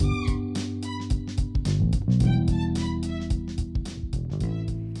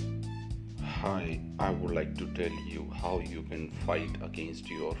Hi, I would like to tell you how you can fight against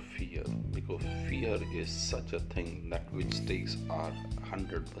your fear, because fear is such a thing that which takes our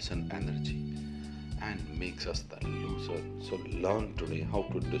 100% energy and makes us the loser. So learn today how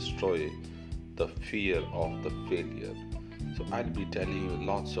to destroy the fear of the failure. So I'll be telling you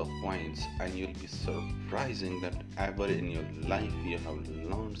lots of points and you'll be surprising that ever in your life you have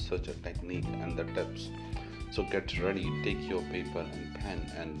learned such a technique and the tips. So get ready, take your paper and pen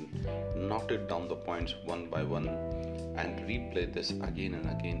and note it down the points one by one and replay this again and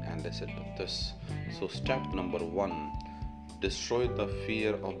again and listen to this. So step number 1, destroy the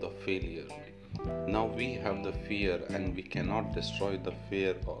fear of the failure. Now we have the fear and we cannot destroy the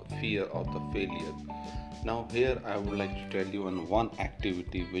fear of the failure. Now here I would like to tell you on one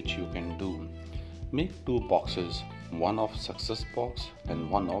activity which you can do. Make two boxes, one of success box and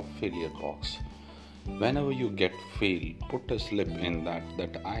one of failure box. Whenever you get fail, put a slip in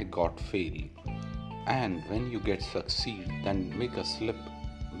that I got fail. And when you get succeed, then make a slip,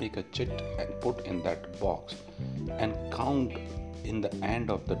 make a chit and put in that box and count in the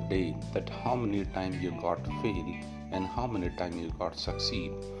end of the day that how many times you got fail and how many times you got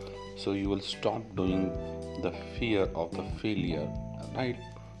succeed. So you will stop doing the fear of the failure. Right?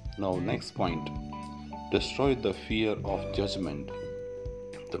 Now next point, destroy the fear of judgment.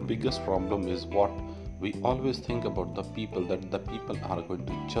 The biggest problem is what we always think about the people, that the people are going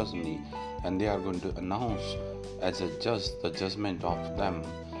to judge me and they are going to announce as a judge the judgment of them,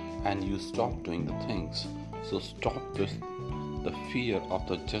 and you stop doing the things. So stop the fear of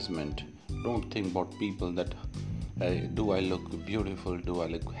the judgment. Don't think about people that do I look beautiful, do I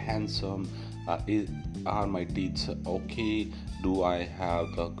look handsome, are my teeth okay, do I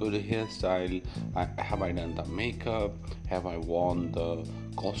have the good hairstyle, have I done the makeup, have I worn the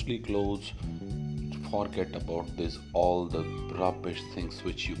costly clothes. Forget about this, all the rubbish things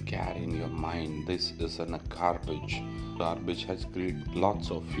which you carry in your mind. This is a garbage has created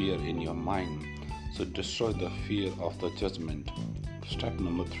lots of fear in your mind. So destroy the fear of the judgment. Step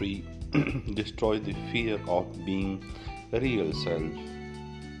number 3, destroy the fear of being real self.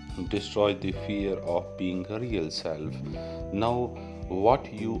 Destroy the fear of being real self. Now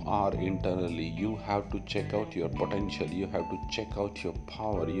what you are internally, you have to check out your potential, you have to check out your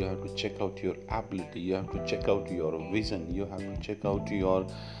power, you have to check out your ability, you have to check out your vision, you have to check out your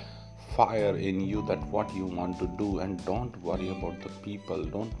fire in you, that what you want to do. And don't worry about the people,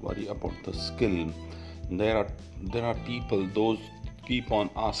 don't worry about the skill. There are people, those keep on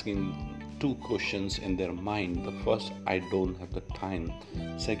asking two questions in their mind. The first, I don't have the time.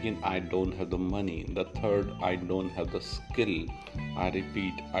 Second, I don't have the money. The third, I don't have the skill. I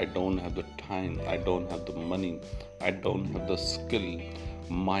repeat, I don't have the time, I don't have the money, I don't have the skill.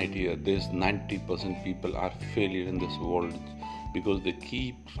 My dear, there's 90% people are failure in this world because they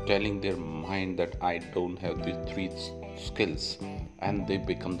keep telling their mind that I don't have these three skills, and they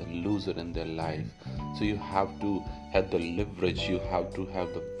become the loser in their life. So you have to have the leverage, you have to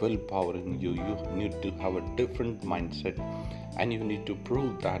have the willpower in you, you need to have a different mindset, and you need to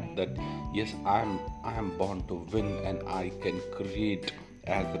prove that yes, I am born to win and I can create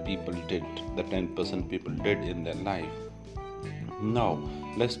as the people did, the 10% people did in their life. Now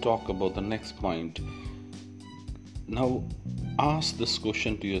let's talk about the next point. Now ask this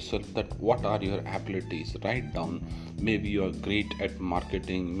question to yourself, that what are your abilities? Write down. Maybe you are great at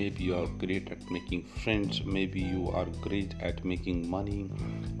marketing, maybe you are great at making friends, maybe you are great at making money,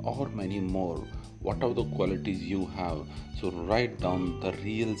 or many more. What are the qualities you have? So write down the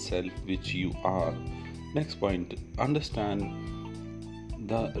real self which you are. Next point, understand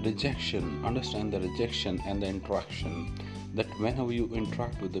the rejection and the interaction. That whenever you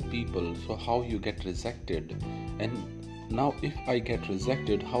interact with the people, so how you get rejected, and now if I get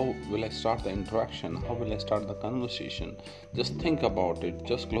rejected, how will I start the interaction, how will I start the conversation? Just think about it,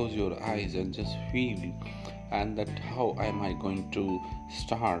 just close your eyes and just feel, and that how am I going to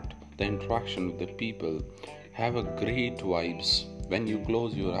start the interaction with the people. Have a great vibes when you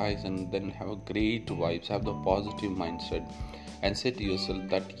close your eyes, and then have a great vibes, have the positive mindset, and say to yourself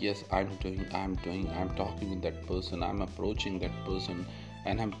that yes, I'm talking with that person, I'm approaching that person,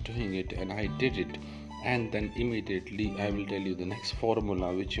 and I'm doing it, and I did it. And then immediately I will tell you the next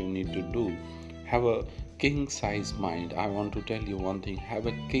formula which you need to do. Have a king size mind. I want to tell you one thing, have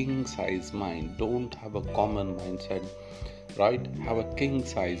a king size mind, don't have a common mindset, right? Have a king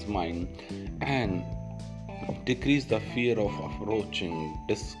size mind and decrease the fear of approaching.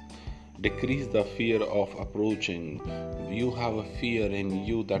 Decrease the fear of approaching. You have a fear in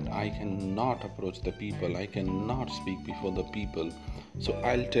you that I cannot approach the people, I cannot speak before the people. So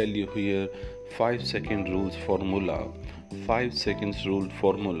I'll tell you here 5 second rules formula. 5 seconds rule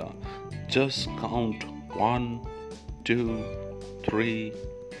formula. Just count 1, 2, 3,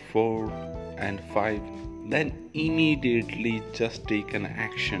 4, and 5. Then immediately just take an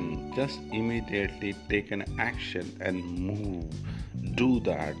action. Just immediately take an action and move. Do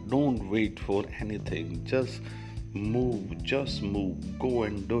that. Don't wait for anything. Just move. Just move. Go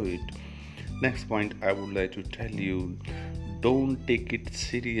and do it. Next point I would like to tell you, don't take it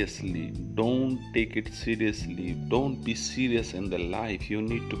seriously. Don't take it seriously. Don't be serious in the life. You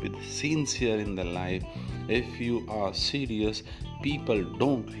need to be sincere in the life. If you are serious, people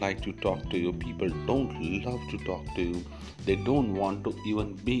don't like to talk to you. People don't love to talk to you. They don't want to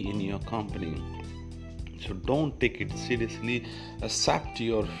even be in your company. So don't take it seriously. Accept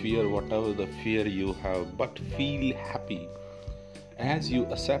your fear, whatever the fear you have, but feel happy. As you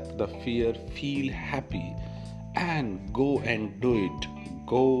accept the fear, feel happy and go and do it.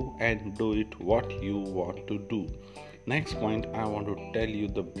 Go and do it what you want to do. Next point, I want to tell you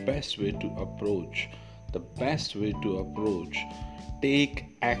the best way to approach. The best way to approach. Take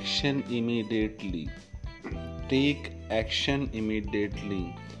action immediately. Take action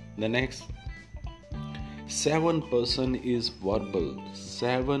immediately. The next, 7% is verbal.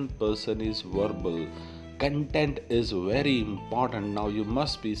 7% is verbal. Content is very important. Now you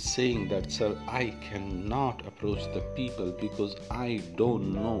must be saying that, sir, I cannot approach the people because I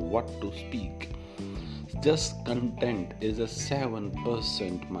don't know what to speak. Just content is a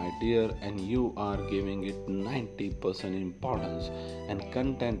 7%, my dear, and you are giving it 90% importance. And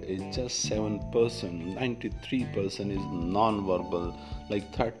content is just 7%. 93% is non-verbal,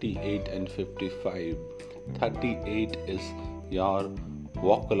 like 38 and 55. 38 is your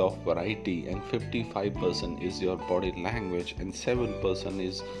vocal of variety, and 55% is your body language, and 7%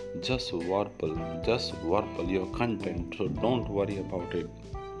 is just verbal, your content. So don't worry about it.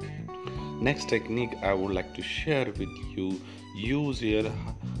 Next technique I would like to share with you, use your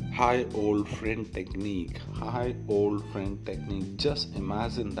hi old friend technique. Hi old friend technique. Just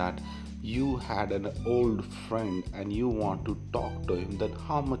imagine that you had an old friend and you want to talk to him. Then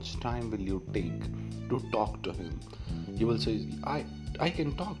how much time will you take to talk to him? You will say, I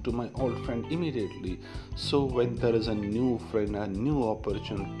can talk to my old friend immediately. So when there is a new friend, a new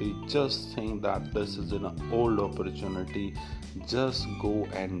opportunity, just think that this is an old opportunity. Just go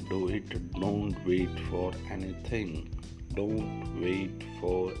and do it. Don't wait for anything. Don't wait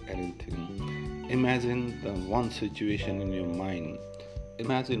for anything. Imagine the one situation in your mind.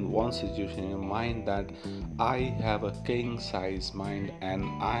 Imagine one situation in your mind that I have a king size mind and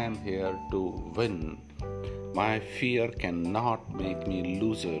I am here to win. My fear cannot make me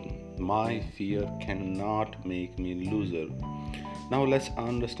loser. My fear cannot make me loser. Now let's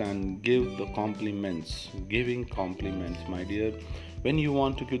understand, give the compliments. Giving compliments, my dear. When you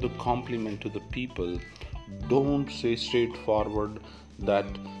want to give the compliment to the people, don't say straightforward that,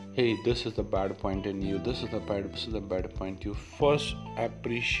 hey, this is the bad point in you, this is the bad point. You first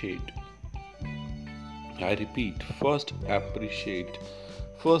appreciate. I repeat, first appreciate,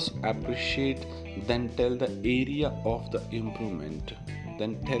 then tell the area of the improvement,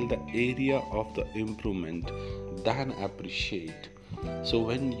 then appreciate. So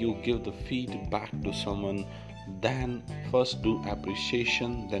when you give the feedback to someone, then first do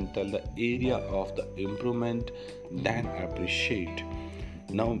appreciation, then tell the area of the improvement, then appreciate.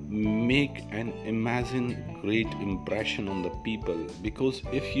 Now make and imagine great impression on the people, because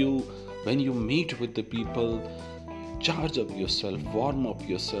when you meet with the people, charge up yourself, warm up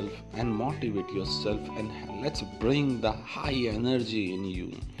yourself, and motivate yourself, and let's bring the high energy in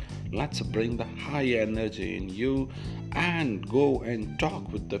you. And go and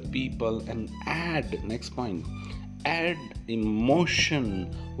talk with the people and add, next point, add emotion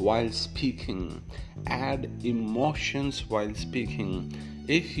while speaking. Add emotions while speaking.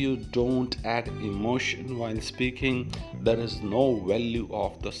 If you don't add emotion while speaking, there is no value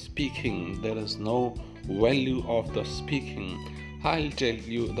of the speaking. I'll tell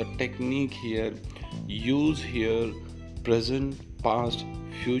you the technique here. Use here present, past,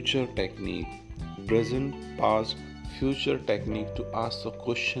 future technique. Present, past, future technique to ask the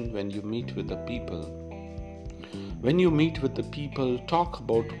question when you meet with the people. When you meet with the people, talk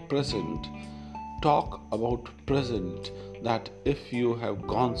about present. That if you have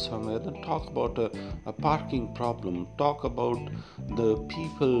gone somewhere, then talk about a parking problem. Talk about the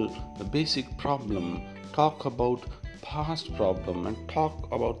people, the basic problem. Talk about past problem and talk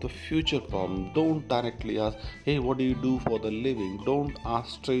about the future problem. Don't directly ask, hey, what do you do for the living? Don't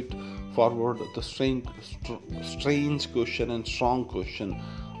ask straightforward the strange question and strong question.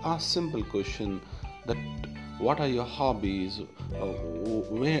 Ask simple question that what are your hobbies,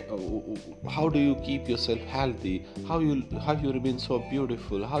 how do you keep yourself healthy, how you remain so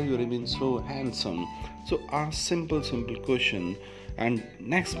beautiful, how you remain so handsome. So ask simple question. And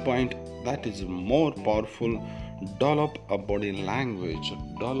next point, that is more powerful, develop a body language.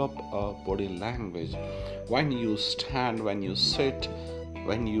 When you stand, when you sit,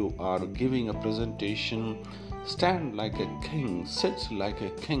 when you are giving a presentation, stand like a king, sit like a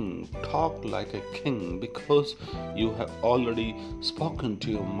king, talk like a king, because you have already spoken to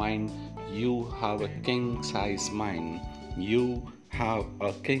your mind. You have a king size mind.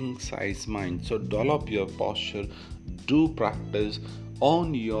 So develop your posture, do practice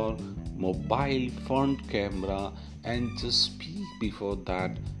on your mobile front camera, and just speak before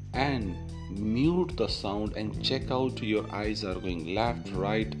that, and mute the sound and check out your eyes are going left,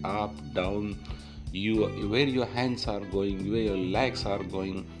 right, up, down, where your hands are going, where your legs are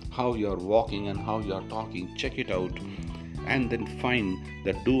going, how you are walking and how you are talking. Check it out, and then find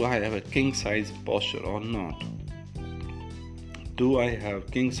that do I have a king size posture or not. Do I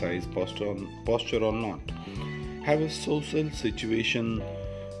have king size posture or not? Have a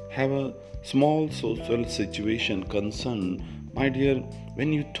small social situation concern. My dear,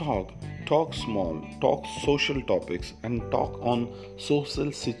 when you talk small, talk social topics, and talk on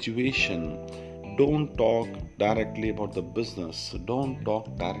social situation. Don't talk directly about the business.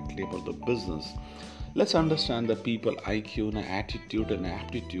 Let's understand the people IQ and attitude and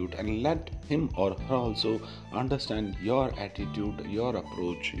aptitude, and let him or her also understand your attitude, your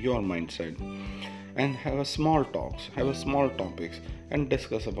approach, your mindset. And have small topics and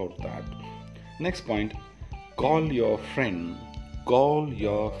discuss about that. Next point, call your friend.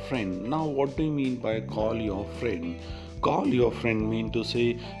 Now, what do you mean by call your friend? Call your friend mean to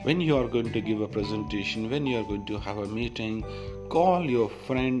say, when you are going to give a presentation, when you are going to have a meeting, call your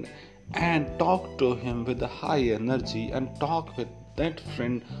friend and talk to him with a high energy, and talk with that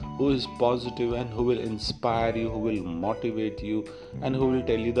friend who is positive and who will inspire you, who will motivate you, and who will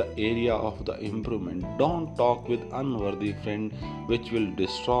tell you the area of the improvement. Don't talk with unworthy friend, which will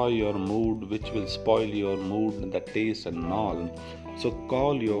destroy your mood, which will spoil your mood, the taste and all. So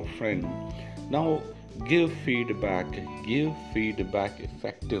call your friend. Now give feedback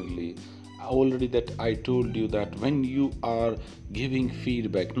effectively. Already that I told you that when you are giving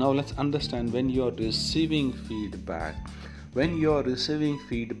feedback, now let's understand when you are receiving feedback. Don't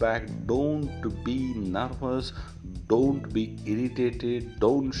be nervous, don't be irritated,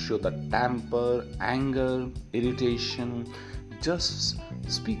 don't show the temper, anger, irritation. Just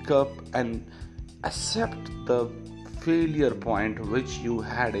speak up and accept the failure point which you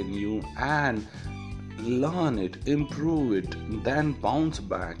had in you, and learn it, improve it, then bounce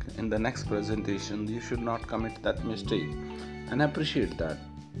back in the next presentation. You should not commit that mistake, and appreciate that.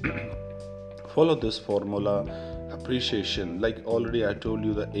 Follow this formula. Appreciation, like already I told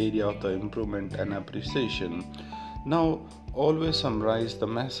you, the area of the improvement and appreciation. Now always summarize the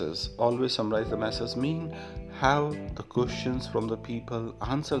masses mean have the questions from the people,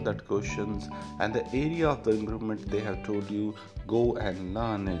 answer that questions, and the area of the improvement they have told you, go and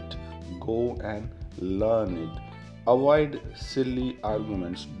learn it. Avoid silly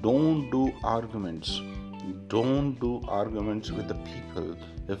arguments. Don't do arguments with the people.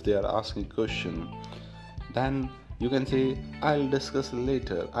 If they are asking question, then you can say, I'll discuss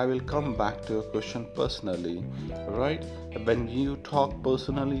later, I will come back to your question personally. Right? When you talk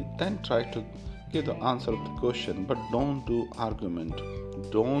personally, then try to give the answer of the question, but don't do argument.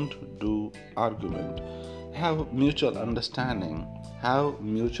 Have mutual understanding.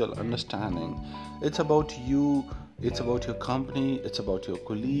 It's about you, it's about your company, it's about your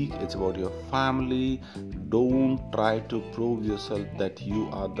colleague, it's about your family. Don't try to prove yourself that you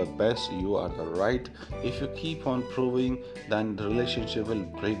are the best, you are the right. If you keep on proving, then the relationship will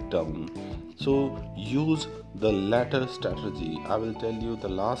break down. So use the letter strategy. I will tell you the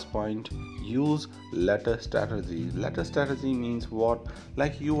last point. Use letter strategy. Letter strategy means what?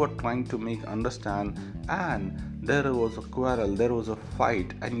 Like you were trying to make understand, and there was a quarrel, there was a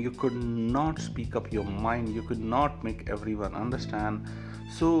fight, and you could not speak up your mind, you could not make everyone understand.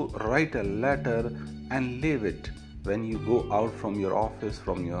 So write a letter and leave it when you go out from your office,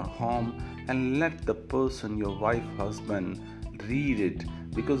 from your home, and let the person, your wife, husband, read it.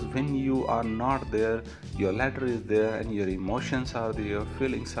 Because when you are not there, your letter is there, and your emotions are there, your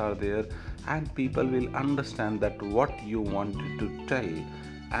feelings are there, and people will understand that what you wanted to tell,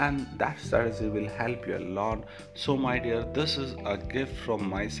 and that strategy will help you a lot. So my dear, this is a gift from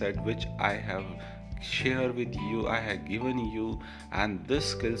my side which I have share with you, I have given you, and this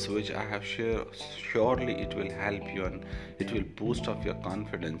skills which I have shared, surely it will help you and it will boost up your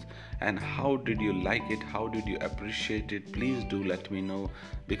confidence. And how did you like it? How did you appreciate it? Please do let me know,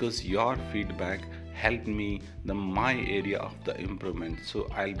 because your feedback helped me the my area of the improvement. So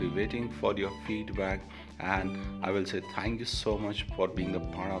I'll be waiting for your feedback, and I will say thank you so much for being a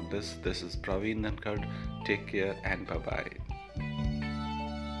part of this. This is Praveen Nankad. Take care and bye bye.